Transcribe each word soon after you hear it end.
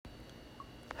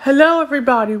Hello,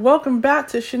 everybody. Welcome back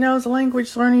to Chanel's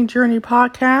Language Learning Journey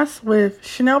podcast with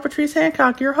Chanel Patrice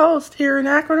Hancock, your host here in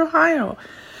Akron, Ohio.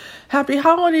 Happy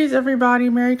holidays, everybody.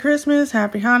 Merry Christmas,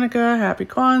 Happy Hanukkah, Happy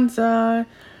Kwanzaa.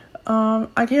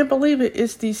 I can't believe it.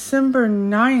 It's December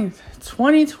 9th,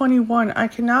 2021. I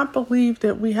cannot believe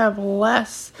that we have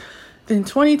less than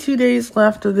 22 days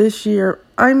left of this year.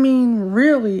 I mean,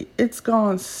 really, it's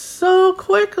gone so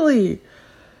quickly.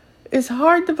 It's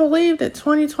hard to believe that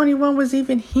 2021 was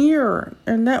even here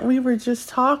and that we were just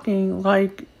talking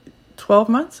like 12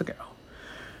 months ago.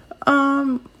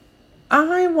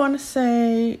 I want to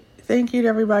say thank you to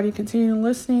everybody continuing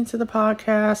listening to the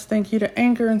podcast. Thank you to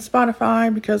Anchor and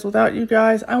Spotify, because without you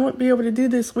guys, I wouldn't be able to do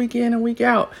this week in and week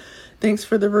out. Thanks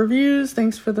for the reviews.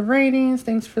 Thanks for the ratings.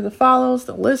 Thanks for the follows,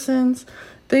 the listens.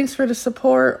 Thanks for the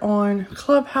support on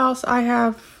Clubhouse. I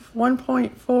have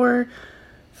 1.4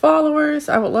 followers.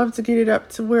 I would love to get it up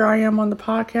to where I am on the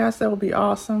podcast. That would be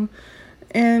awesome.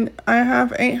 And I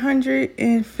have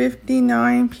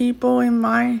 859 people in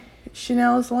my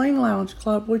Chanel's Lang Lounge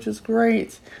Club, which is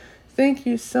great. Thank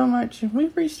you so much.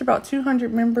 We've reached about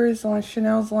 200 members on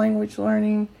Chanel's Language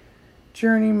Learning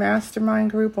Journey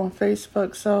Mastermind group on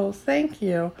Facebook. So thank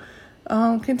you.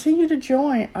 Continue to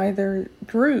join either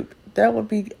group. That would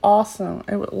be awesome.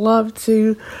 I would love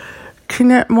to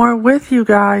connect more with you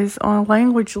guys on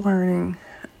language learning.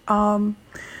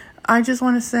 I just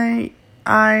want to say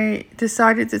I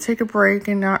decided to take a break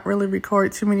and not really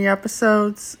record too many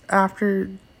episodes after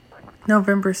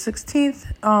November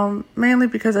 16th, mainly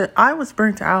because I was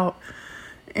burnt out,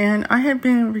 and I had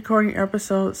been recording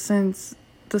episodes since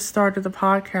the start of the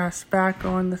podcast back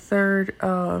on the 3rd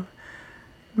of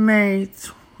May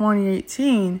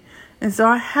 2018, and so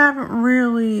I haven't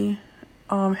really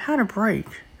had a break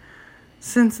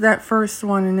since that first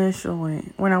one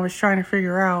initially, when I was trying to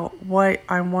figure out what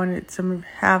I wanted to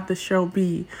have the show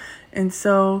be. And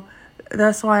so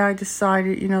that's why I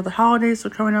decided, the holidays were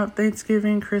coming up,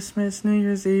 Thanksgiving, Christmas, New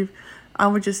Year's Eve. I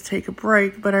would just take a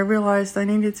break, but I realized I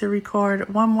needed to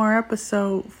record one more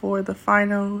episode for the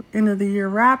final end of the year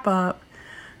wrap up,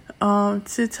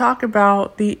 to talk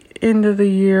about the end of the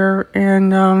year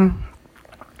and,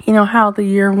 how the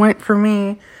year went for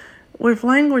me with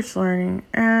language learning,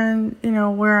 and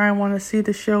where I want to see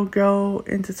the show go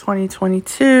into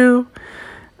 2022.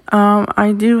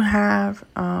 I do have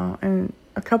a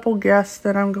couple guests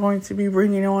that I'm going to be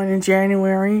bringing on in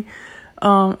January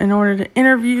in order to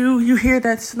interview. You hear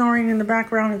that snoring in the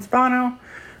background, it's Bono.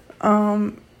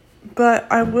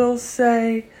 But I will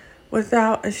say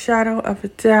without a shadow of a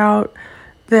doubt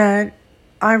that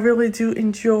I really do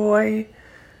enjoy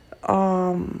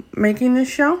making this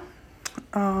show.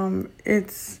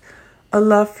 It's a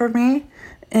love for me,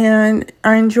 and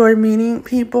I enjoy meeting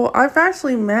people. I've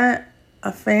actually met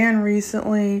a fan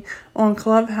recently on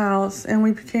Clubhouse, and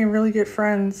we became really good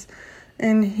friends,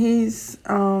 and he's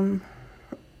from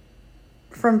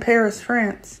Paris,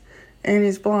 France, and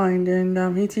he's blind,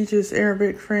 and he teaches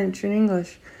Arabic, French, and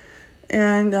English.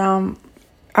 And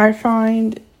I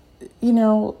find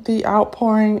the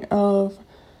outpouring of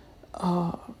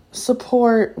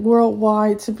support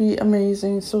worldwide to be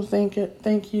amazing. So thank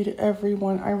you to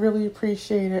everyone. I really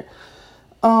appreciate it.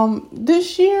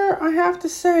 This year, I have to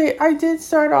say, I did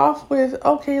start off with,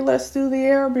 okay, let's do the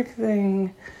Arabic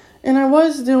thing. And I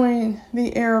was doing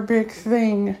the Arabic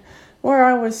thing where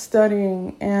I was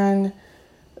studying and,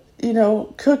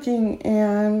 cooking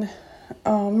and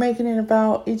making it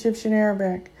about Egyptian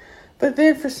Arabic. But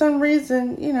then for some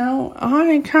reason,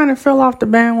 I kind of fell off the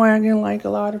bandwagon like a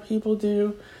lot of people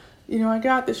do. I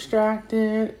got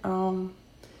distracted.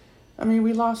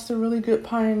 We lost a really good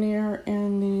pioneer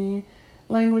in the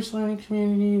language learning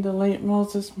community, the late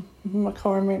Moses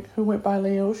McCormick, who went by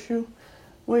Laoshu,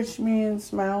 which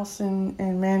means mouse in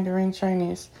Mandarin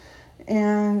Chinese.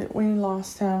 And we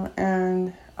lost him,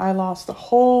 and I lost a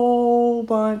whole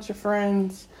bunch of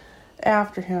friends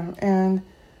after him. And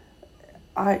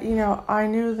I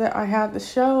knew that I had the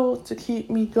show to keep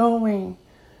me going.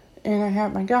 And I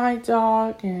had my guide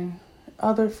dog and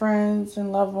other friends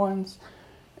and loved ones.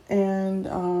 And,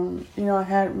 I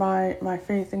had my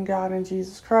faith in God and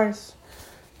Jesus Christ,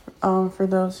 for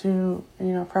those who,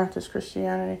 practice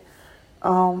Christianity.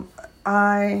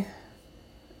 I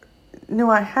knew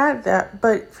I had that,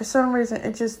 but for some reason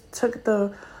it just took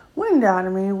the wind out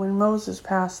of me when Moses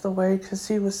passed away, because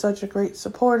he was such a great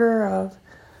supporter of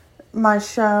my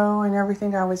show and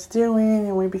everything I was doing,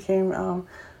 and we became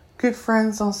good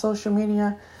friends on social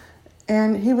media.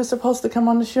 And he was supposed to come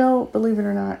on the show, believe it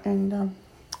or not, and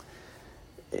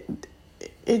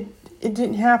it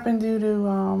didn't happen due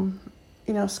to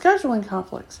scheduling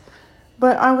conflicts.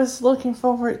 But I was looking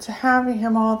forward to having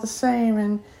him all the same.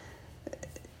 And,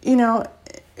 you know,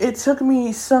 it took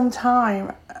me some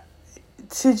time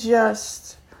to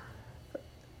just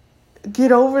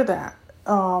get over that.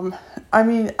 I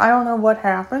mean, I don't know what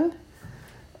happened.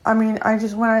 I mean,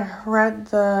 when I read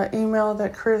the email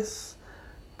that Chris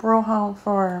Broholm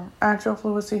for Actual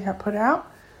Fluency had put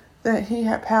out, that he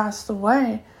had passed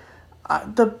away,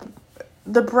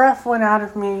 the breath went out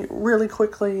of me really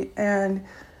quickly, and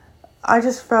I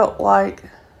just felt like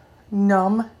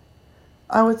numb.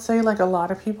 I would say, like a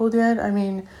lot of people did. I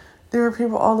mean, there were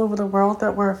people all over the world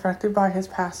that were affected by his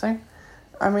passing.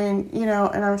 I mean, you know,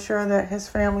 and I'm sure that his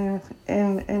family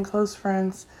and close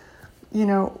friends, you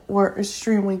know, were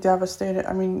extremely devastated.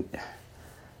 I mean,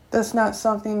 that's not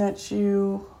something that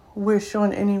you wish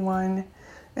on anyone.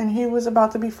 And he was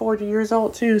about to be 40 years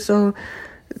old too. So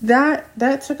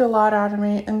that took a lot out of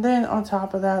me. And then on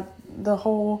top of that, the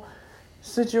whole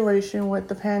situation with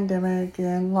the pandemic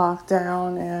and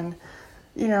lockdown, and,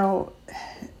 you know,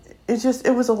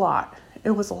 it was a lot.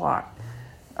 It was a lot.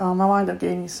 I wound up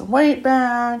gaining some weight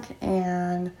back,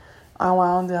 and I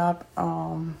wound up,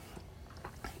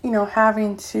 you know,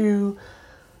 having to,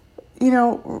 you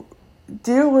know,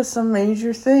 deal with some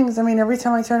major things. I mean, every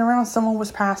time I turn around, someone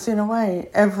was passing away.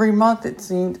 Every month, it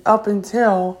seemed, up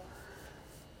until,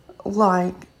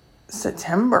 like,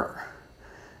 September.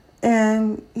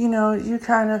 And, you know, you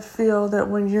kind of feel that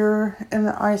when you're in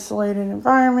an isolated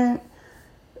environment,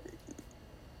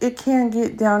 it can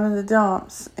get down in the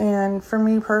dumps. And for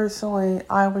me personally,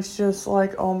 I was just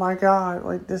like, oh my God,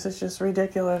 like, this is just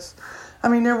ridiculous. I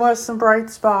mean, there was some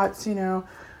bright spots, you know.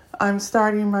 I'm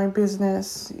starting my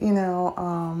business, you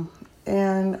know,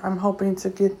 and I'm hoping to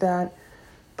get that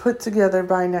put together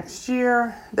by next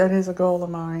year. That is a goal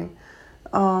of mine,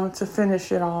 to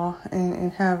finish it all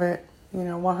and have it, you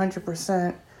know,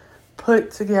 100%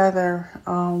 put together,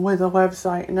 with a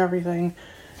website and everything.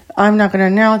 I'm not going to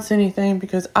announce anything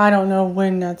because I don't know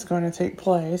when that's going to take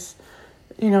place.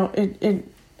 You know, it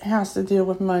has to deal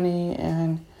with money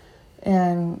and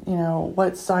you know,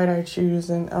 what site I choose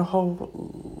and a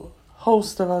whole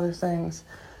host of other things.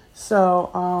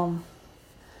 So,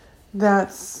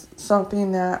 that's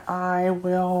something that I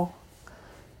will,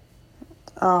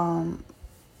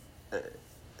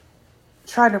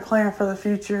 try to plan for the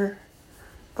future,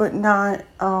 but not,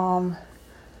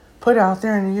 put out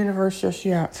there in the universe just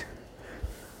yet.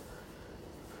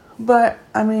 But,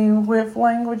 I mean, with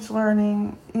language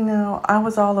learning, you know, I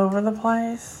was all over the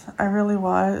place. I really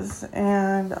was.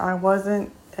 And I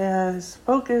wasn't as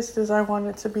focused as I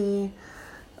wanted to be.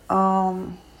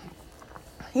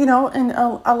 You know, and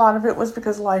a lot of it was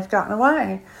because life got in the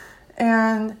way.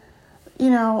 And,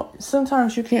 you know,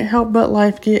 sometimes you can't help but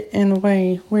life get in the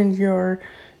way when you're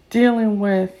dealing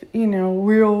with, you know,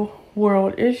 real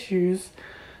world issues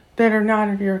that are not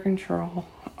of your control.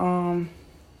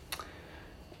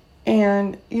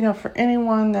 And, you know, for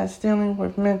anyone that's dealing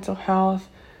with mental health,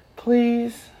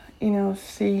 please, you know,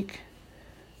 seek,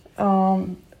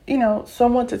 you know,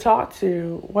 someone to talk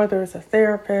to, whether it's a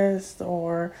therapist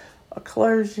or a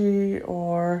clergy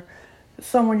or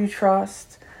someone you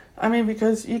trust. I mean,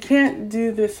 because you can't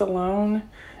do this alone.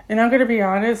 And I'm going to be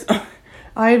honest,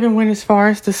 I even went as far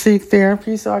as to seek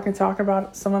therapy so I can talk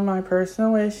about some of my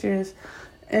personal issues.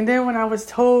 And then when I was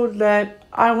told that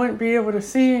I wouldn't be able to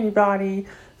see anybody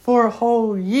for a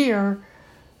whole year,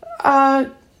 I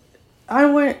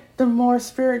went the more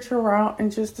spiritual route and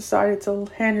just decided to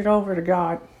hand it over to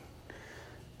God.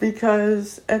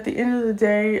 Because at the end of the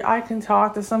day, I can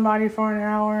talk to somebody for an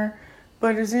hour,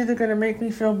 but it's either going to make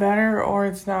me feel better or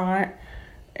it's not.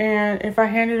 And if I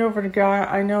hand it over to God,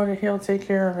 I know that He'll take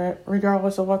care of it,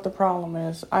 regardless of what the problem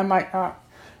is. I might not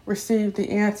receive the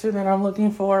answer that I'm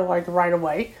looking for, like, right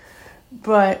away,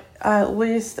 but at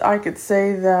least I could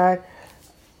say that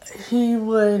He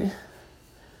would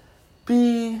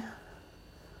be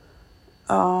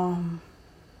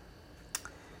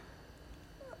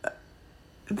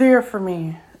there for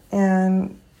me,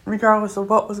 and regardless of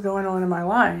what was going on in my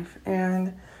life.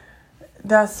 And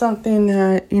that's something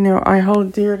that, you know, I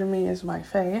hold dear to me is my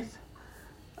faith.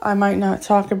 I might not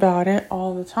talk about it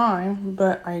all the time,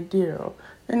 but I do.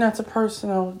 And that's a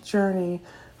personal journey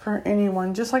for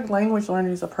anyone, just like language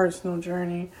learning is a personal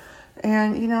journey.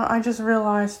 And, you know, I just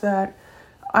realized that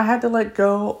I had to let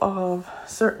go of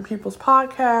certain people's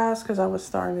podcasts because I was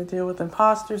starting to deal with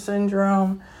imposter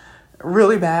syndrome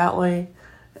really badly.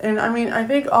 And I mean, I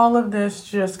think all of this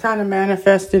just kind of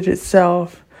manifested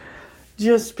itself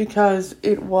just because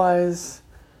it was,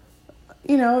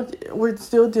 you know, we're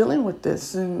still dealing with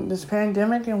this and this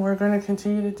pandemic, and we're going to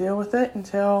continue to deal with it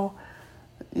until,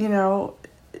 you know,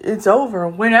 it's over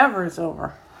whenever it's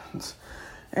over.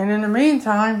 And in the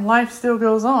meantime, life still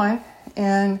goes on.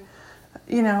 And,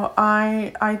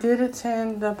 I did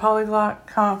attend the Polyglot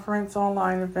Conference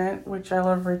online event, which I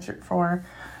love Richard for.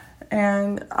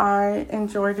 And I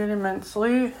enjoyed it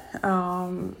immensely.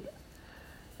 I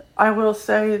will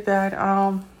say that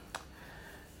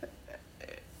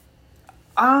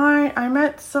I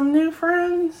met some new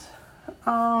friends.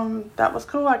 That was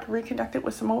cool. I reconnected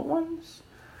with some old ones.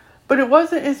 But it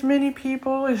wasn't as many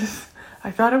people as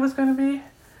I thought it was going to be.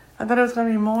 I thought it was going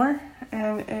to be more,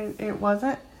 and it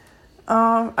wasn't.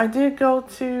 I did go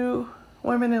to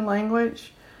Women in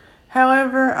Language.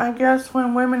 However, I guess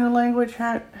when Women in Language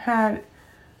had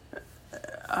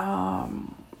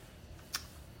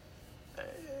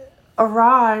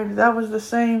arrived, that was the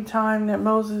same time that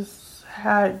Moses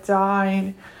had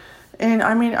died. And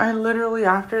I literally,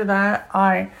 after that,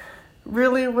 I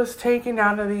really was taken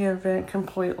out of the event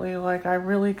completely. Like, I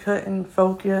really couldn't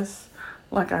focus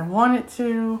like I wanted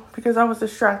to, because I was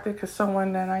distracted because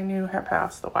someone that I knew had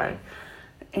passed away.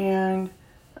 And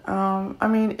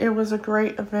it was a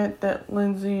great event that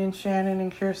Lindsay and Shannon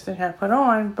and Kirsten had put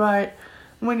on, but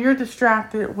when you're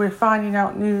distracted with finding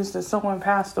out news that someone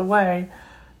passed away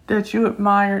that you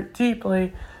admired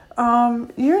deeply,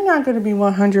 you're not going to be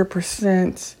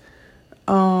 100%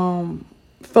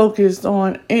 focused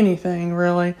on anything,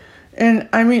 really. And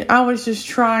I was just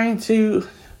trying to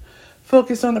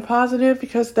focus on the positive,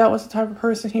 because that was the type of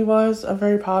person he was, a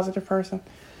very positive person.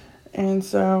 And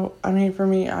so, for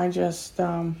me, I just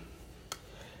know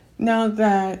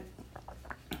that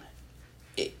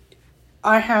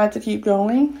I had to keep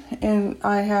going, and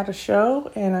I had a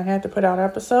show, and I had to put out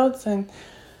episodes, and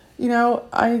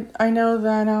I know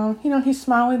that he's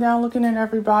smiling down, looking at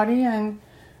everybody, and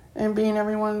being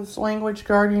everyone's language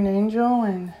guardian angel,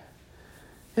 and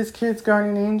his kid's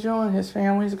guardian angel, and his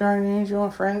family's guardian angel,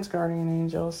 and friends' guardian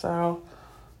angel. So,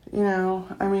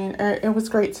 it was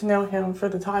great to know him for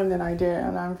the time that I did,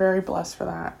 and I'm very blessed for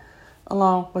that,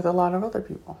 along with a lot of other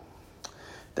people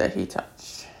that he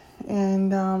touched.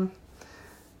 And,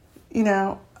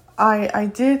 I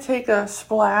did take a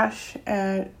splash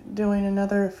at doing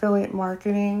another affiliate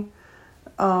marketing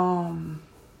job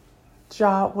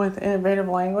with Innovative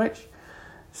Language.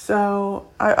 So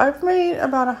I've made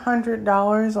about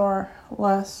 $100 or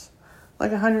less,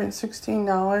 like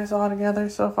 $116 altogether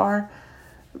so far.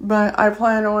 But I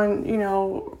plan on,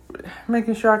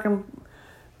 making sure I can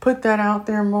put that out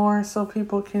there more so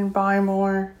people can buy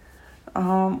more.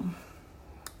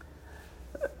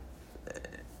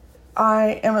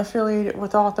 I am affiliated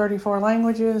with all 34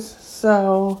 languages,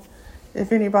 so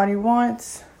if anybody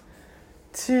wants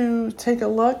to take a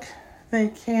look, they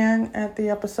can at the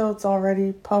episodes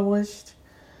already published.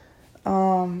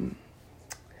 I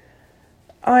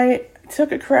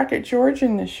took a crack at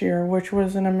Georgian this year, which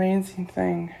was an amazing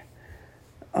thing.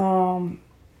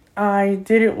 I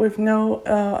did it with no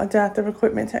adaptive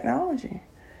equipment technology,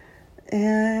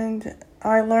 and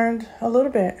I learned a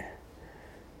little bit.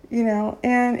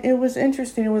 And it was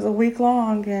interesting. It was a week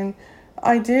long, and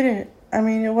I did it.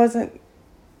 There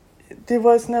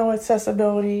was no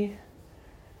accessibility,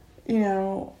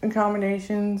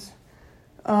 accommodations.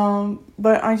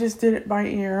 But I just did it by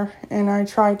ear, and I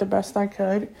tried the best I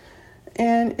could.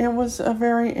 And it was a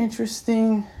very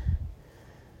interesting,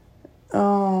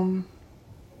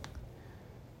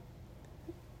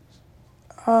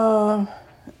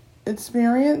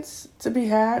 experience to be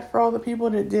had for all the people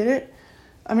that did it.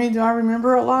 Do I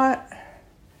remember a lot?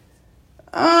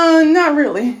 Not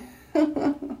really.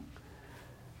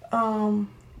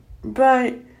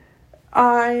 But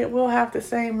I will have to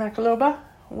say Makaloba,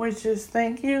 which is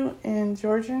thank you in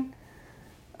Georgian,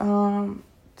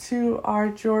 to our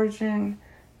Georgian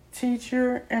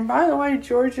teacher. And by the way,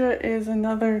 Georgia is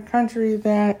another country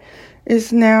that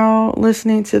is now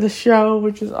listening to the show,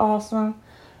 which is awesome.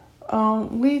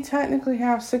 We technically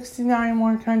have 69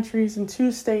 more countries and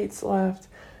 2 states left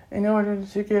in order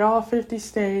to get all 50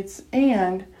 states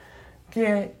and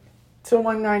get to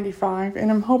 195.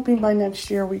 And I'm hoping by next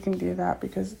year we can do that,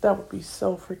 because that would be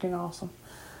so freaking awesome.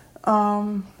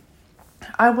 I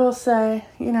will say,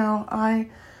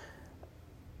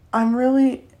 I'm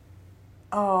really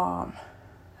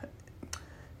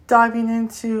diving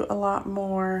into a lot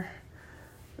more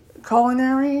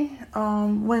culinary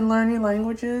when learning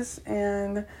languages,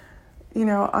 and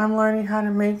I'm learning how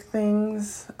to make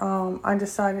things. I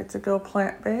decided to go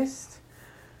plant-based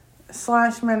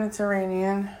 /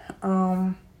 Mediterranean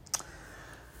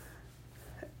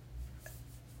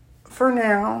for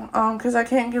now, because I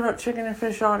can't give up chicken and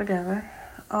fish altogether.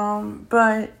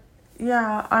 But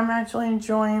yeah, I'm actually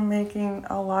enjoying making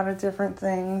a lot of different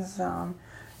things.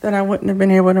 that I wouldn't have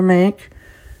been able to make.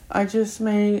 I just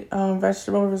made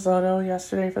vegetable risotto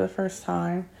yesterday for the first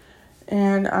time.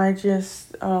 And I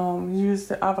just used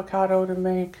the avocado to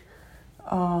make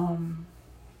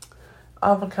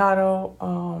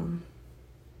avocado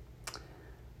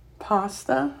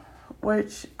pasta,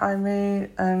 which I made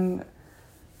an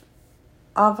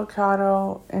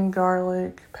avocado and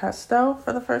garlic pesto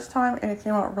for the first time, and it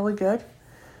came out really good.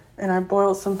 And I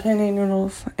boiled some penne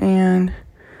noodles, and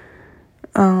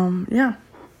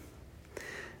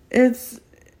it's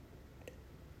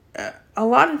a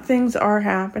lot of things are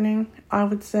happening, I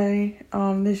would say,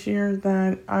 this year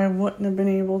that I wouldn't have been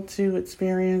able to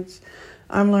experience.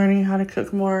 I'm learning how to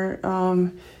cook more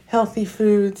healthy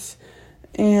foods,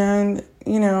 and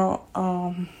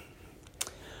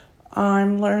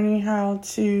I'm learning how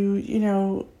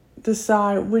to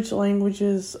decide which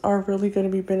languages are really going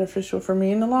to be beneficial for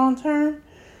me in the long term.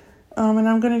 And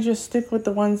I'm going to just stick with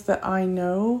the ones that I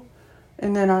know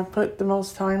and then I put the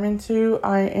most time into.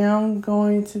 I am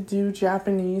going to do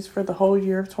Japanese for the whole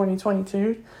year of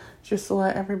 2022, just to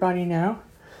let everybody know.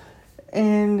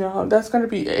 And that's going to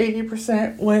be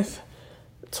 80% with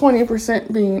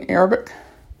 20% being Arabic.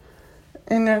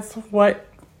 And that's what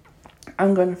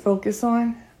I'm going to focus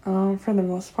on for the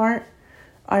most part.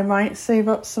 I might save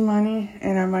up some money,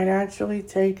 and I might actually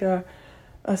take a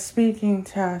speaking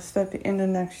test at the end of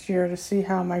next year to see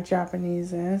how my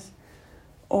Japanese is,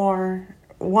 or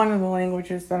one of the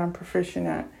languages that I'm proficient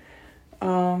at.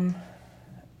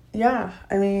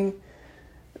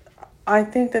 I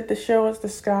think that the show is the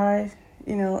sky,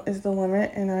 is the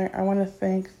limit, and I want to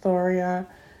thank Thoria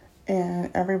and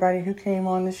everybody who came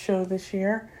on the show this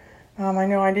year. I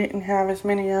know I didn't have as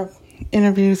many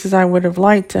interviews as I would have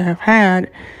liked to have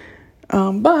had,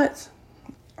 but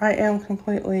I am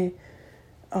completely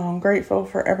grateful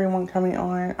for everyone coming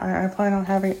on. I plan on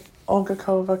having Olga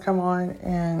Kova come on,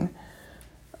 and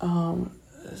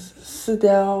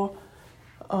Sidel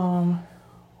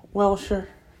Welsher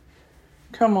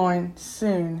come on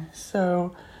soon.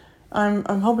 So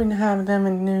I'm hoping to have them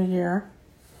in the new year.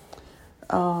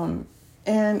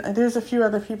 And there's a few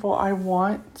other people I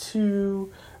want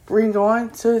to bring on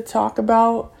to talk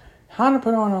about how to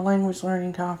put on a language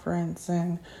learning conference.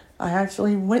 And I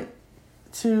actually went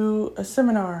to a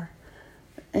seminar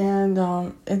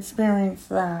and experienced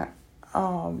that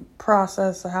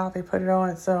process of how they put it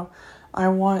on. So I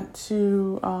want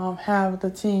to have the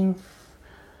team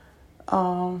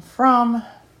from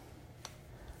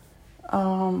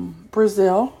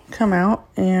Brazil come out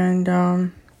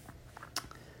and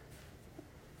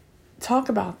talk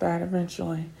about that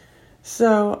eventually.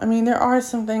 So, there are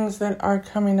some things that are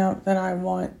coming up that I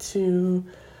want to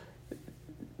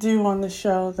do on the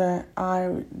show that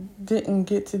I didn't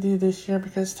get to do this year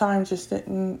because time just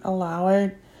didn't allow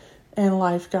it, and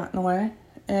life got in the way,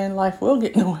 and life will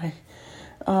get in the way.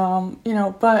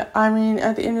 But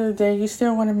at the end of the day, you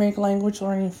still want to make language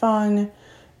learning fun.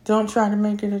 Don't try to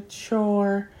make it a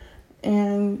chore.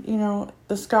 And,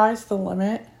 the sky's the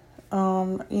limit.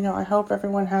 I hope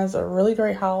everyone has a really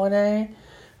great holiday,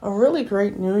 a really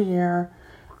great new year.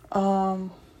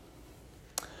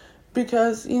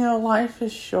 Because, life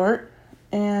is short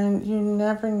and you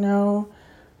never know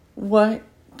what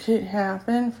could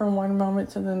happen from one moment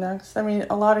to the next.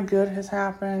 A lot of good has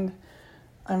happened.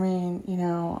 I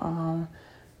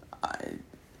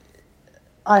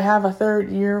have a third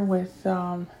year with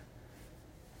the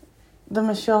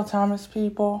Michelle Thomas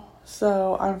people,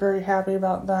 so I'm very happy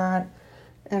about that.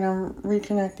 And I'm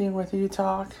reconnecting with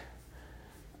UTalk,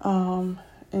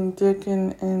 and Dick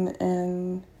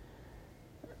and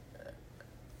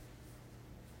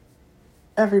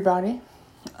everybody.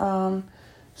 I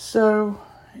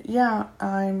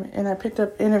picked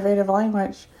up Innovative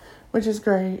Language, which is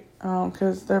great,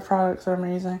 because their products are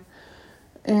amazing.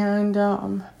 And,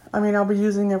 I'll be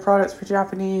using their products for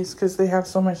Japanese because they have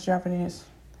so much Japanese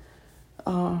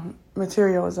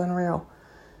material is unreal.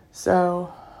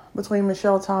 So between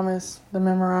Michelle Thomas, the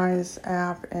Memorize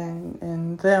app,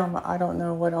 and them, I don't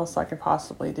know what else I could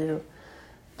possibly do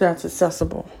that's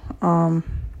accessible. For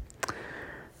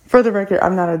the record,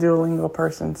 I'm not a Duolingo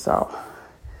person, so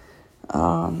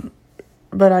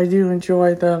but I do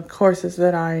enjoy the courses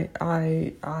that I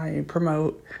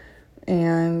promote,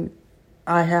 and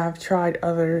I have tried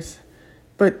others,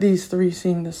 but these three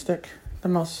seem to stick the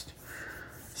most.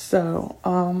 So,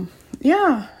 I'm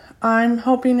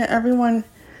hoping that everyone,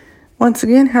 once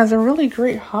again, has a really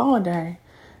great holiday,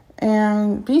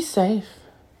 and be safe,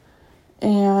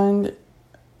 and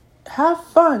have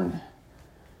fun,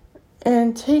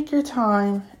 and take your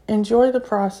time, enjoy the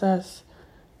process,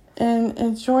 and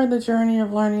enjoy the journey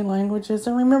of learning languages.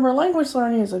 And remember, language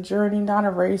learning is a journey, not a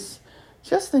race.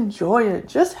 Just enjoy it.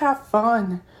 Just have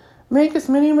fun. Make as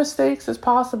many mistakes as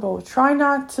possible. Try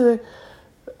not to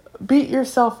beat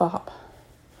yourself up.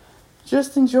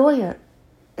 Just enjoy it.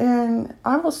 And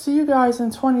I will see you guys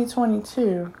in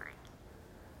 2022.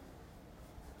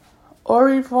 Au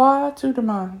revoir, tout le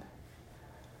monde.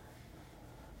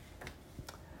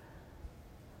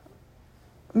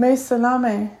 Mes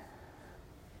salame.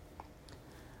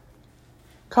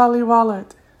 Kali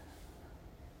Wallet.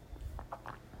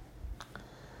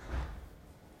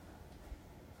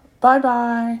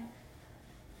 Bye-bye.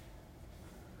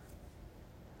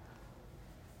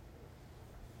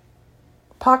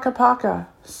 Paka Paka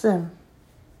Sim.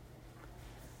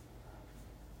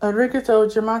 Arigato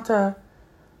Jamata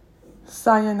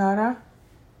Sayonara.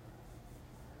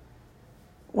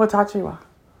 Watachi wa.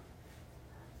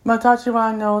 Matachi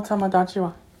wa no Tamadachi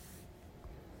wa.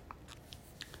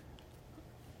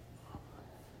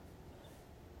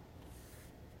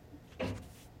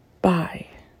 Bye.